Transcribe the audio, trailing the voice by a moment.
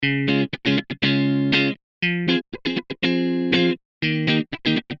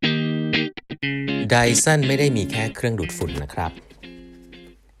Dyson ไม่ได้มีแค่เครื่องดูดฝุ่นนะครับ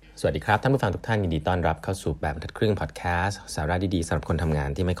สวัสดีครับท่านผู้ฟังทุกท่านยินดีต้อนรับเข้าสู่แบบบรรทัดครึ่งพอดแคสต์สาระดีๆสำหรับคนทำงาน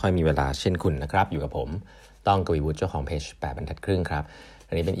ที่ไม่ค่อยมีเวลาเช่นคุณนะครับอยู่กับผมต้องกวีวุฒิเจ้าของเพจแบบบรรทัดครึ่งครับ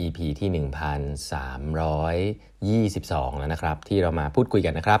อันนี้เป็น EP ที่1322แล้วนะครับที่เรามาพูดคุย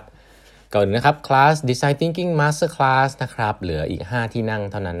กันนะครับก่อนอื่นนะครับคลาส Design Thinking Master Class นะครับเหลืออีก5ที่นั่ง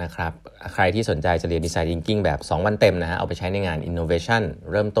เท่านั้นนะครับใครที่สนใจจะเรียน Design Thinking แบบ2วันเต็มนะฮะเอาไปใช้ในงาน Innovation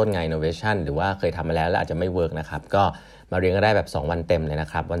เริ่มต้นงาน Innovation หรือว่าเคยทำมาแล้วอาจจะไม่เวิร์กนะครับก็มาเรียนก็ได้แบบ2วันเต็มเลยนะ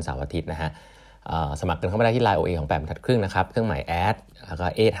ครับวันเสาร์อาทิตย์นะฮะสมัครกันเข้ามาได้ที่ Line OA ของ8บรรทัดครึ่งนะครับเครื่องหมาย add แล้วก็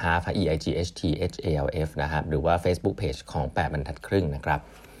 8half EIGHTHALF นะครับหรือว่า Facebook Page ของ8บรรทัดครึ่งนะครับ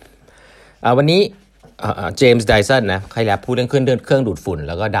วันนี้เจมส์ไดสันนะใครแล้วพูดเรื่องเครื่องดูดฝุ่นแ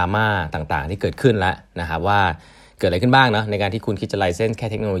ล้วก็ดราม่าต่างๆที่เกิดขึ้นแล้วนะครับว่าเกิดอะไรขึ้นบ้างเนาะในการที่คุณคิดจะไลเซนส์แค่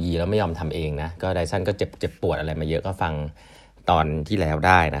เทคโนโลยีแล้วไม่ยอมทำเองนะก็ไดสันก็เจ็บปวดอะไรมาเยอะก็ฟังตอนที่แล้วไ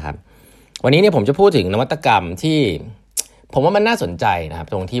ด้นะครับวันนี้เนี่ยผมจะพูดถึงนวัตกรรมที่ผมว่ามันน่าสนใจนะครับ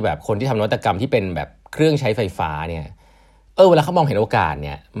ตรงที่แบบคนที่ทำนวัตกรรมที่เป็นแบบเครื่องใช้ไฟฟ้าเนี่ยเวลาเขามองเห็นโอกาสเ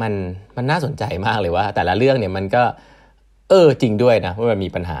นี่ยมันน่าสนใจมากเลยว่าแต่ละเรื่องเนี่ยมันก็จริงด้วยนะว่ามันมี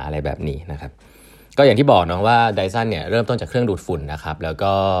ปัญหาอะไรแบบนี้นะครับก็อย่างที่บอกนะว่า Dyson เนี่ยเริ่มต้นจากเครื่องดูดฝุ่นนะครับแล้ว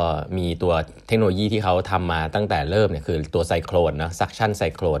ก็มีตัวเทคโนโลยีที่เขาทำมาตั้งแต่เริ่มเนี่ยคือตัวไซโครนนะ suction ไซ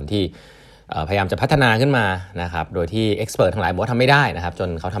โครนที่พยายามจะพัฒนาขึ้นมานะครับโดยที่ expert ทั้งหลายบอกว่าทำไม่ได้นะครับจน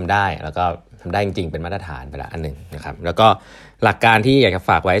เขาทำได้แล้วก็ทำได้จริงๆเป็นมาตรฐานไปละอันหนึ่งนะครับแล้วก็หลักการที่อยากจะ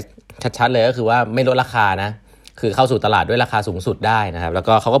ฝากไว้ชัดๆเลยก็คือว่าไม่ลดราคานะคือเข้าสู่ตลาดด้วยราคาสูงสุดได้นะครับแล้ว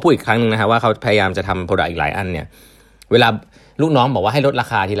ก็เขาก็พูดอีกครั้งนึงนะครับว่าเขาพยายามจะทำ product อีกหลายอันเนี่ยเวลาลูกน้องบอกว่าให้ลดรา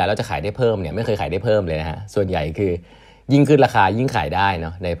คาทีไรแล้วจะขายได้เพิ่มเนี่ยไม่เคยขายได้เพิ่มเลยนะฮะส่วนใหญ่คือยิ่งขึ้นราคายิ่งขายได้เนา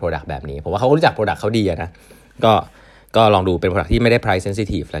ะใน product แบบนี้ผมว่าเขารู้จัก product เขาดีนะก็ลองดูเป็น product ที่ไม่ได้ price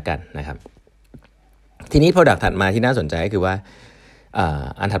sensitive แล้วกันนะครับทีนี้ product ถัดมาที่น่าสนใจก็คือว่า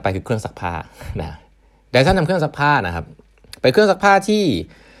อันถัดไปคือเครื่องซักผ้านะDyson ทำเครื่องซักผ้านะครับเป็นเครื่องซักผ้าที่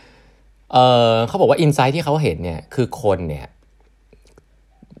เขาบอกว่า insight ที่เขาเห็นเนี่ยคือคนเนี่ย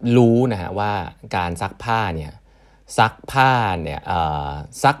รู้นะฮะว่าการซักผ้าเนี่ย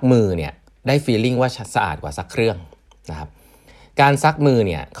ซักมือเนี่ยได้ feeling ว่าสะอาดกว่าซักเครื่องนะครับการซักมือ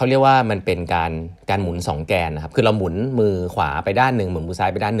เนี่ยเขาเรียกว่ามันเป็นการหมุน2แกนนะครับคือเราหมุนมือขวาไปด้านหนึ่งหมุนมือซ้า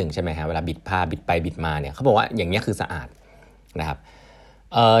ยไปด้านหนึ่งใช่ไหมฮะเวลาบิดผ้าบิดไปบิดมาเนี่ยเขาบอกว่าอย่างเงี้ยคือสะอาดนะครับ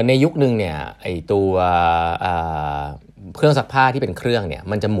ในยุคนึงเนี่ยไอตัวเครื่องซักผ้าที่เป็นเครื่องเนี่ย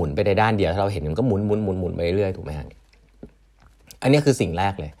มันจะหมุนไปในด้านเดียวถ้าเราเห็นมันก็หมุนไปเรื่อยๆถูกไหมฮะอันนี้คือสิ่งแร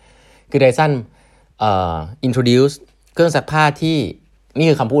กเลยคือ Dyson introduce เครื่องซักผ้าที่นี่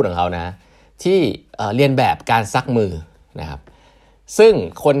คือคำพูดของเขานะที่เรียนแบบการซักมือนะครับซึ่ง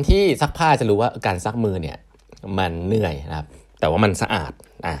คนที่ซักผ้าจะรู้ว่าการซักมือเนี่ยมันเหนื่อยนะครับแต่ว่ามันสะอาด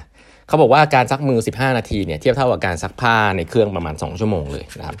เขาบอกว่าการซักมือ15นาทีเนี่ยเทียบเท่ากับการซักผ้าในเครื่องประมาณ2ชั่วโมงเลย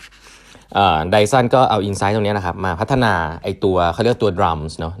นะครับDyson ก็เอา insight ตรงนี้นะครับมาพัฒนาไอตัวเขาเรียกตัว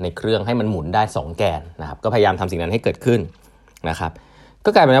drums เนาะในเครื่องให้มันหมุนได้2แกนนะครับก็พยายามทำสิ่งนั้นให้เกิดขึ้นนะครับ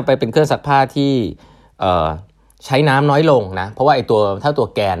ก็กลายเป็นเครื่องซักผ้าที่ใช้น้ำน้อยลงนะเพราะว่าไอตัวถ้าตัว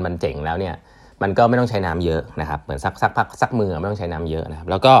แกนมันเจ๋งแล้วเนี่ยมันก็ไม่ต้องใช้น้ำเยอะนะครับเหมือนซักมือไม่ต้องใช้น้ำเยอะนะครับ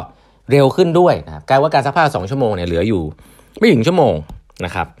แล้วก็เร็วขึ้นด้วยนะครับกลายว่าการซักผ้า2ชั่วโมงเนี่ยเหลืออยู่ไม่ถึงชั่วโมงน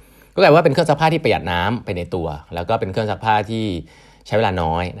ะครับก็กลายว่าเป็นเครื่องซักผ้าที่ประหยัดน้ำไปในตัวแล้วก็เป็นเครื่องซักผ้าที่ใช้เวลา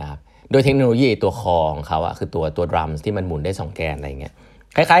น้อยนะครับโดยเทคโนโลยีตัวคอของเขาอะคือตัวดรัมส์ที่มันหมุนได้2แกนอะไรเงี้ย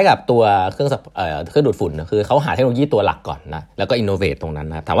คล้ายๆกับตัวเครื่องดูดฝุ่นนะคือเขาหาเทคโนโลยีตัวหลักก่อนนะแล้วก็อินโนเวทตรงนั้น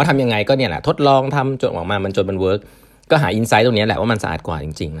นะถามว่าทำยังไงก็เนี่ยแหละทดลองทำจนออกมาจนมันเวิร์กก็หาอินไซต์ตรงนี้แหละว่ามันสะอาดกว่าจ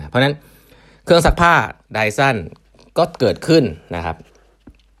ริงๆนะเพราะฉะนั้นเครื่องซักผ้า Dyson ก็เกิดขึ้นนะครับ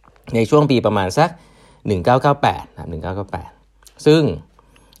ในช่วงปีประมาณสัก1998นะ1998ซึ่ง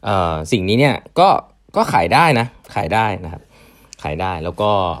สิ่งนี้เนี่ยก็ขายได้นะครับขายได้แล้วก็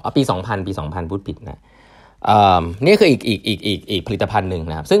ปี2000พูดผิดนะนี่คืออีกผลิตภัณฑ์หนึ่ง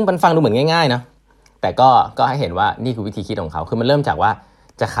นะครับซึ่งมันฟังดูเหมือนง่ายๆนะแต่ก็ให้เห็นว่านี่คือวิธีคิดของเขาคือมันเริ่มจากว่า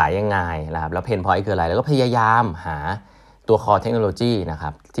จะขายยังไงนะครับแล้วเพนพอยต์คืออะไรแล้วก็พยายามหาตัวคอเทคโนโลยีนะครั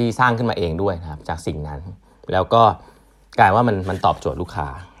บที่สร้างขึ้นมาเองด้วยนะครับจากสิ่งนั้นแล้วก็กลายว่ามันตอบโจทย์ลูกค้า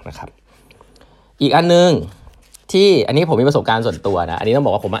นะครับอีกอันนึงที่อันนี้ผมมีประสบการณ์ส่วนตัวนะอันนี้ต้องบ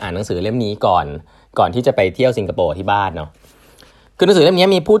อกว่าผมมาอ่านหนังสือเล่มนี้ก่อนที่จะไปเที่ยวสิงคโปร์ที่บ้านเนาะคือหนังสือเล่มนี้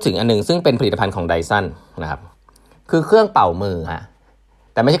มีพูดถึงอันนึงซึ่งเป็นผลิตภัณฑ์ของ Dyson นะครับคือเครื่องเป่ามือฮะ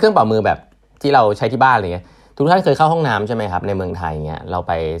แต่ไม่ใช่เครื่องเป่ามือแบบที่เราใช้ที่บ้านอะไรเงี้ยทุกท่านเคยเข้าห้องน้ำใช่ไหมครับในเมืองไทยเงี้ยเราไ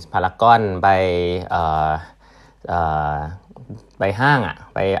ปพารากอนไปห้าง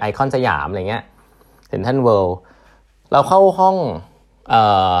ไปไอคอนสยามอะไรเงี้ยเซ็นทรัลเวิลด์เราเข้าห้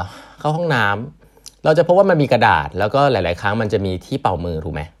องน้ำเราจะพบว่ามันมีกระดาษแล้วก็หลายๆครั้งมันจะมีที่เป่ามือถู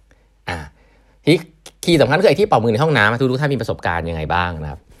กไหมที่คีย์สำคัญคือไอ้ที่เป่ามือในห้องน้ำทุกท่านมีประสบการณ์ยังไงบ้างน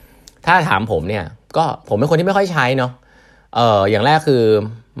ะครับ ถ้าถามผมเนี่ยก็ผมเป็นคนที่ไม่ค่อยใช้เนาะอย่างแรกคือ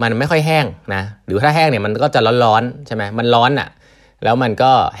มันไม่ค่อยแห้งนะหรือถ้าแห้งเนี่ยมันก็จะร้อนๆใช่ไหมมันร้อนอ่ะแล้วมัน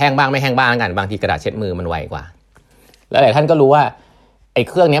ก็แห้งบ้างไม่แห้งบ้างกันบางทีกระดาษเช็ดมือมันไวกว่าแล้วหลายท่านก็รู้ว่าไอ้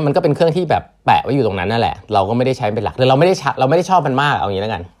เครื่องนี้มันก็เป็นเครื่องที่แบบแปะไว้อยู่ตรงนั้นนั่นแหละเราก็ไม่ได้ใช้เป็นหลักเราไม่ได้ชอบมันมากเอาอย่างนี้แ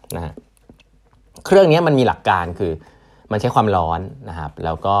ล้วกันนะฮะเครื่องนี้มันมีหลักการคือมันใช้ความร้อนนะครับแ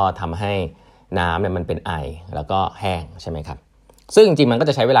ล้วก็ทำให้น้ำเนี่ยมันเป็นไอแล้วก็แห้งใช่ไหมครับซึ่งจริงๆมันก็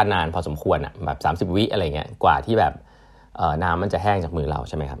จะใช้เวลานานพอสมควรอ่ะแบบ30 วิอะไรเงี้ยกว่าที่แบบน้ำมันจะแห้งจากมือเรา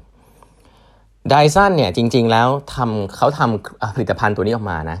ใช่ไหมครับไดสันเนี่ยจริงๆแล้วเขาทำผลิตภัณฑ์ตัวนี้ออก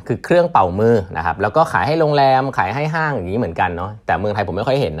มานะคือเครื่องเป่ามือนะครับแล้วก็ขายให้โรงแรมขายให้ห้างอย่างนี้เหมือนกันเนาะแต่เมืองไทยผมไม่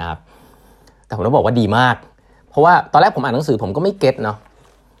ค่อยเห็นนะครับแต่ผมต้องบอกว่าดีมากเพราะว่าตอนแรกผมอ่านหนังสือผมก็ไม่เก็ตเนาะ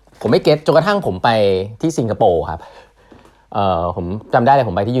ผมไม่เก็ตจนกระทั่งผมไปที่สิงคโปร์ครับผมจำได้เลย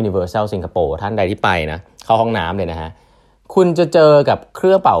ผมไปที่ Universal สิงคโปร์ท่านใดที่ไปนะเข้าห้องน้ำเลยนะฮะคุณจะเจอกับเค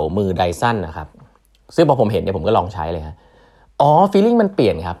รื่องเป่ามือไดสันนะครับซึ่งพอผมเห็นเนี่ยผมก็ลองใช้เลยฮะฟีลลิ่งมันเปลี่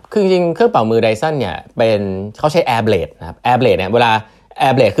ยนครับคือจริงๆเครื่องเป่ามือไดสันเนี่ยเขาใช้แอร์เบลดนะครับแอร์เบลดเนี่ยเวลาแอ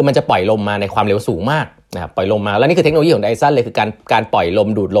ร์เบลดคือมันจะปล่อยลมมาในความเร็วสูงมากนะครับปล่อยลมมาแล้วนี่คือเทคโนโลยีของไดสันเลยคือการปล่อยลม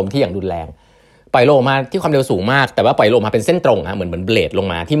ดูดลมที่อย่างรุนแรงปล่อยลมมาที่ความเร็วสูงมากแต่ว่าปล่อยลมมาเป็นเส้นตรงฮะเหมือนเบลดลง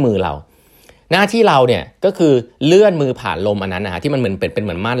มาที่มือเราหน้าที่เราเนี่ยก็คือเลื่อนมือผ่านลมอันนั้นนะฮะที่มันเหมือนเป็นเห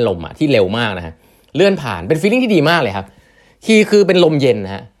มือนม่านลมอ่ะที่เร็วมากนะฮะเลื่อนผ่านเป็นฟีลลิ่งที่ดีมากเลยครับคือเป็นลมเย็นน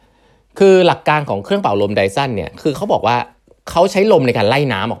ะฮะคือหลักการของเครื่องเป่าลมไดสันเนี่ยคือเขาบอกว่าเขาใช้ลมในการไล่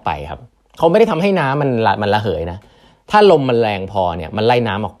น้ำออกไปครับเขาไม่ได้ทำให้น้ำมันระเหยนะถ้าลมมันแรงพอเนี่ยมันไล่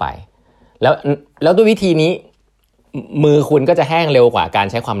น้ำออกไปแล้วด้วยวิธีนี้มือคุณก็จะแห้งเร็วกว่าการ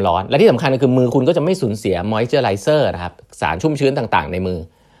ใช้ความร้อนและที่สำคัญก็คือมือคุณก็จะไม่สูญเสียมอยเจอไรเซอร์นะครับสารชุ่มชื้นต่างๆในมือ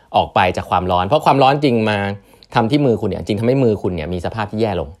ออกไปจากความร้อนเพราะความร้อนจริงมาทำที่มือคุณเนี่ยจริงทำให้มือคุณเนี่ยมีสภาพที่แ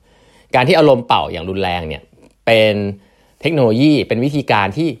ย่ลงการที่เอาลมเป่าอย่างรุนแรงเนี่ยเป็นเทคโนโลยีเป็นวิธีการ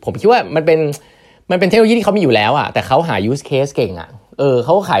ที่ผมคิดว่ามันเป็นเทคโนโลยีที่เขามีอยู่แล้วอ่ะแต่เขาหา use case เก่งอ่ะเข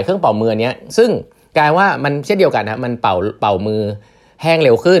าขายเครื่องเป่ามือเนี้ยซึ่งกลายว่ามันเช่นเดียวกันนะมันเป่ามือแห้งเ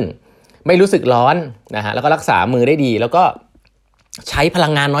ร็วขึ้นไม่รู้สึกร้อนนะฮะแล้วก็รักษามือได้ดีแล้วก็ใช้พลั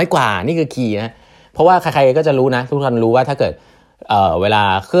งงานน้อยกว่านี่คือคีย์นะเพราะว่าใครๆก็จะรู้นะทุกคนรู้ว่าถ้าเกิดเวลา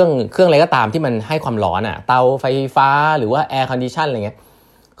เครื่องอะไรก็ตามที่มันให้ความร้อนอ่ะเตาไฟฟ้าหรือว่าแอร์คอนดิชันอะไรเงี้ย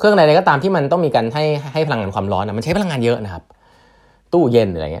เครื่องอะไรก็ตามที่มันต้องมีการให้พลังงานความร้อนนะมันใช้พลังงานเยอะนะครับตู้เย็น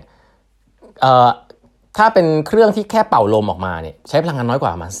อะไรเงี้ยถ้าเป็นเครื่องที่แค่เป่าลมออกมาเนี่ยใช้พลังงานน้อยกว่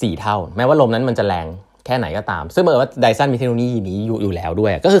ามา4 เท่าแม้ว่าลมนั้นมันจะแรงแค่ไหนก็ตามซึ่งเมื่อว่าไดสันมีเทคโนโลยีนี้อยู่แล้วด้ว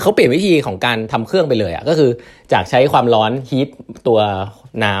ยก็คือเขาเปลี่ยนวิธีของการทำเครื่องไปเลยอ่ะก็คือจากใช้ความร้อนฮีทตัว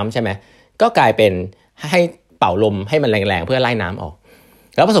น้ำใช่ไหมก็กลายเป็นให้เป่าลมให้มันแรงๆเพื่อไล่น้ำออก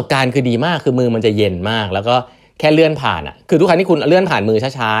แล้วประสบการณ์คือดีมากคือมือมันจะเย็นมากแล้วก็แค่เลื่อนผ่านอ่ะคือทุกครั้งที่คุณเลื่อนผ่านมือ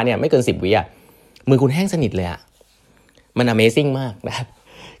ช้าๆเนี่ยไม่เกิน10 วิอ่ะมือคุณแห้งสนิทเลยอ่ะมัน Amazing มากนะครับ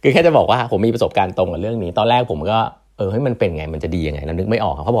คือแค่จะบอกว่าผมมีประสบการณ์ตรงกับเรื่องนี้ตอนแรกผมก็เฮ้ยมันเป็นไงมันจะดียังไงเรานึกไม่อ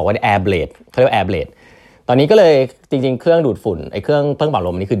อกเขาบอกว่า air blade เขาเรียกว่า air blade ตอนนี้ก็เลยจริงๆเครื่องดูดฝุ่นไอ้เครื่องเป่าล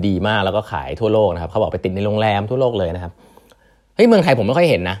มนี่คือดีมากแล้วก็ขายทั่วโลกนะครับเขาบอกไปติดในโรงแรมทั่วโลกเลยนะครับเฮ้ยเมืองไทยผมไม่ค่อย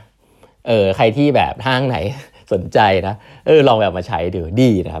เห็นนะใครที่แบบห้างไหนสนใจนะลองแบบมาใช้ดูดี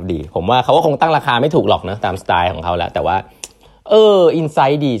นะครับดีผมว่าเขาก็คงตั้งราคาไม่ถูกหรอกนะตามสไตล์ของเขาแหละแต่ว่าอินไซ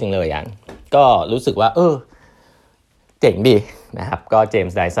ต์ดีจังเลยอย่างก็รู้สึกว่าเจ๋งดีนะครับก็เจม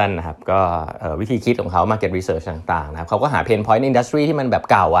ส์ไดสันนะครับก็วิธีคิดของเขา market research ต่างๆนะครับเขาก็หา pain point ใน industry ที่มันแบบ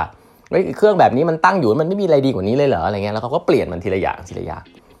เก่าอ่ะเครื่องแบบนี้มันตั้งอยู่มันไม่มีอะไรดีกว่านี้เลยเหรออะไรเงี้ยแล้วเขาก็เปลี่ยนมันทีละอย่าง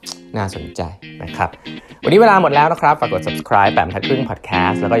น่าสนใจนะครับวันนี้เวลาหมดแล้วนะครับฝากกด subscribe แบบทัดครึ่ง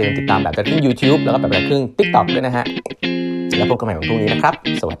podcast แล้วก็อย่าลืมติดตามแบบทัดครึ่ง YouTube แล้วก็แบบทัดครึ่ง TikTok ด้วยนะฮะแล้วพบกันใหม่วันพรุ่งนี้นะครับ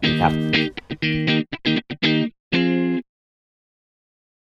สวัสดีครับ